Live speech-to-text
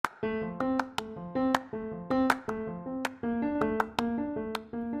Hello,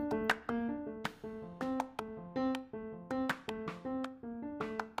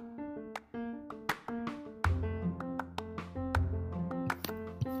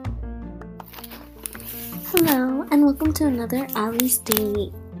 and welcome to another Ali's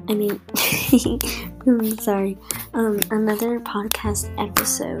Daily. Another podcast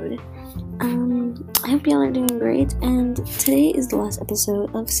episode. I hope y'all are doing great, and today is the last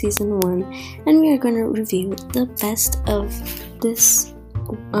episode of season 1, and we are going to review the best of this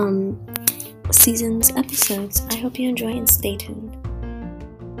season's episodes. I hope you enjoy and stay tuned.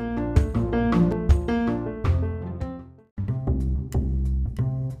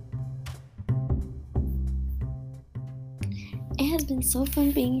 It has been so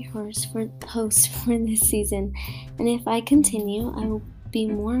fun being your host for this season, and if I continue, I will be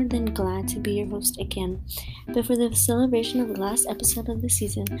more than glad to be your host again. But for the celebration of the last episode of the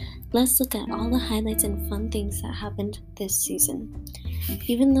season, let's look at all the highlights and fun things that happened this season.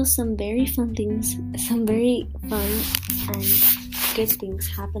 Even though some very fun and good things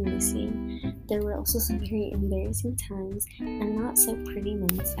happened this year, there were also some very embarrassing times and not so pretty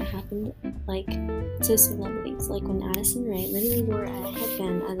moments that happened, like to celebrities, like when Addison Rae literally wore a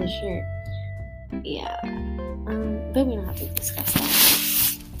headband as a shirt. Yeah, but we don't have to discuss that.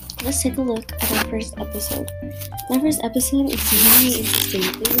 Let's take a look at our first episode. My first episode is very interesting.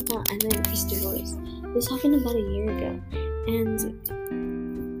 It was about Emma and Chris divorce. This happened about a year ago, and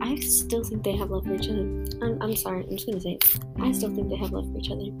I still think they have love for each other. I'm sorry, I'm just gonna say it. I still think they have love for each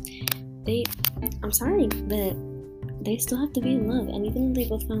other. I'm sorry, but they still have to be in love, and even though they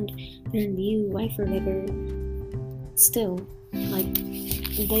both found their new wife or whatever, still,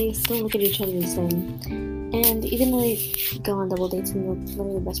 they still look at each other the same. And even though they go on double dates and they're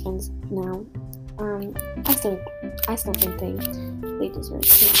literally best friends now, I still think they deserve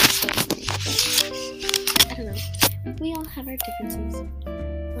to. I don't know. We all have our differences.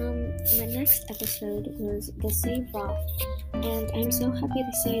 My next episode was the Save Ralph, and I'm so happy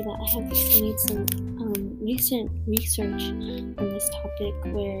to say that I have made some recent research on this topic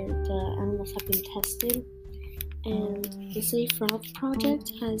where the animals have been tested, and the Save Ralph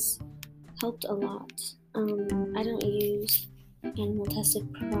project has helped a lot. I don't use animal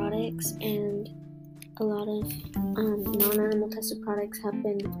tested products, and a lot of non-animal tested products have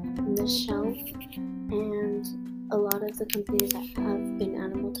been on the shelf, and a lot of the companies that have been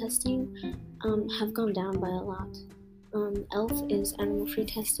animal testing have gone down by a lot. Elf is animal free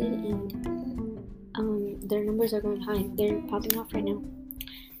tested, and their numbers are going high. They're popping off right now.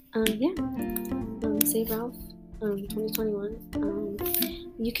 Save Ralph 2021.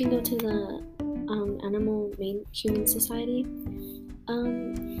 You can go to the Animal Human Society,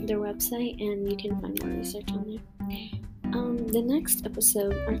 their website, and you can find more research on there. The next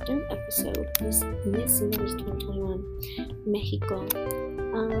episode, our third episode, was Miss Universe 2021, Mexico.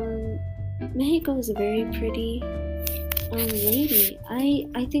 Mexico is a very pretty lady.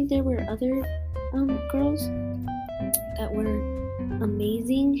 I think there were other girls that were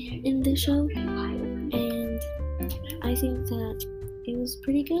amazing in the show, and I think that it was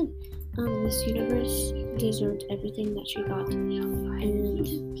pretty good. Miss Universe deserved everything that she got, and yeah,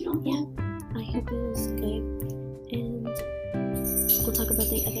 I hope it was good, and we'll talk about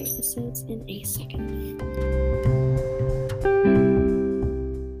the other episodes in a second.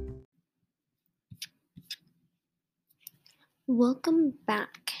 Welcome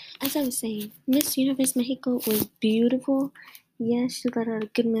back. As I was saying, Miss Universe Mexico was beautiful. Yes, she got out a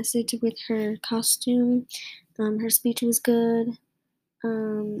good message with her costume. Her speech was good.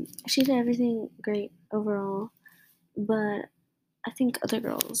 She did everything great overall, but I think other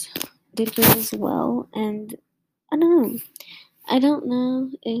girls did good as well, and I don't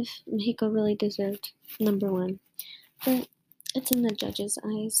know if Mexico really deserved number 1, but it's in the judges'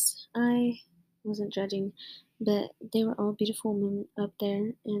 eyes. I wasn't judging, but they were all beautiful women up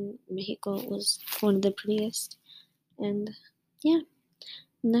there, and Mexico was one of the prettiest, and yeah.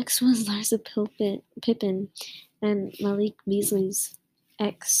 Next was Larsa Pippen and Malik Beasley's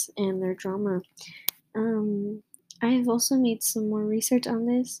ex and their drama. I've also made some more research on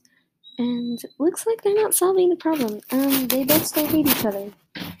this, and looks like they're not solving the problem. They both still hate each other.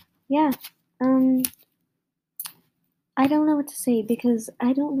 Yeah. I don't know what to say, because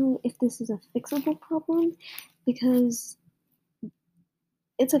I don't know if this is a fixable problem, because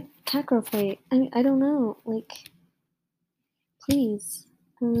it's a cat girl fight. I don't know. Please,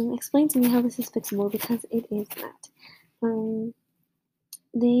 explain to me how this is fixable, because it is not.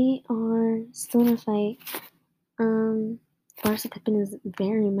 They are still in a fight. Larsa Pippen is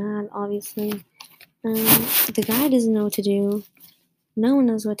very mad, obviously. The guy doesn't know what to do. No one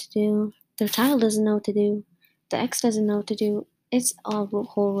knows what to do. Their child doesn't know what to do. The ex doesn't know what to do. It's a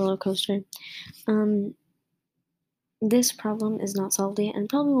whole roller coaster. This problem is not solved yet, and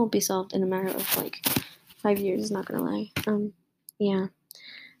probably won't be solved in a matter of like 5 years. Not gonna lie. Yeah.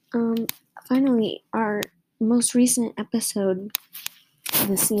 Finally, our most recent episode,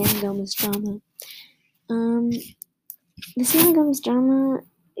 the Selena Gomez drama. The Selena Gomez drama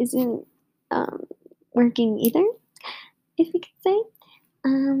isn't working either, if we could say.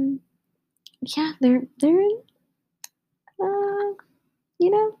 Yeah, they're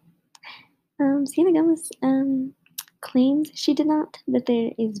Selena Gomez claims she did not, but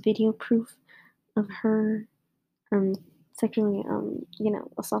there is video proof of her sexually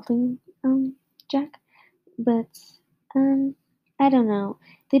assaulting Jack. But I don't know.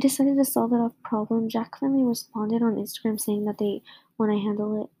 They decided to solve that off problem. Jack finally responded on Instagram saying that they want to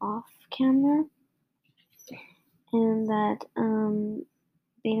handle it off camera and that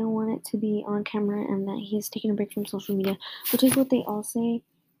they don't want it to be on camera and that he's taking a break from social media, which is what they all say.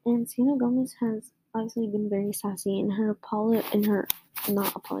 And Selena Gomez has obviously been very sassy in her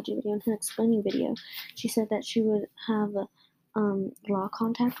not apology video, in her explaining video. She said that she would have law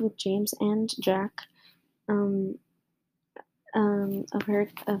contact with James and Jack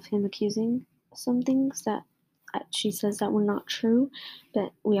of him accusing some things that she says that were not true,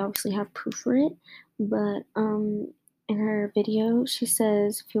 but we obviously have proof for it. But in her video, she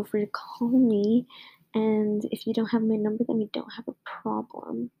says, "Feel free to call me, and if you don't have my number, then we don't have a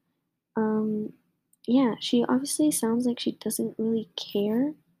problem." Yeah, she obviously sounds like she doesn't really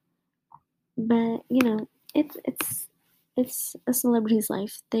care, but it's a celebrity's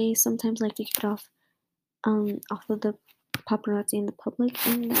life. They sometimes like to get off of the paparazzi in the public,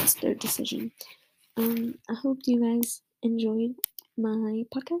 and that's their decision. I hope you guys enjoyed my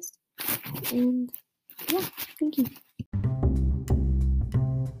podcast, and yeah, thank you.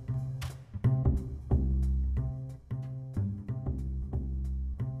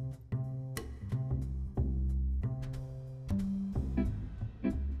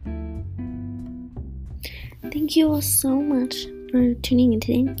 Thank you all so much for tuning in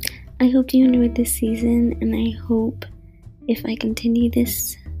today. I hope you enjoyed this season, and I hope if I continue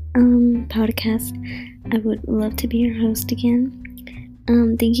this podcast, I would love to be your host again.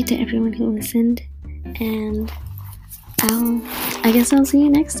 Thank you to everyone who listened, and I guess I'll see you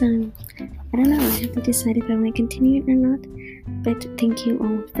next time. I don't know, I have to decide if I want to continue it or not, but thank you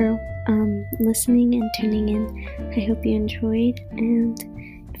all for listening and tuning in. I hope you enjoyed, and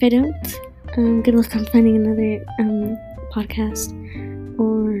if I don't, good luck on finding another podcast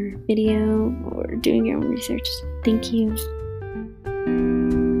or video or doing your own research. Thank you.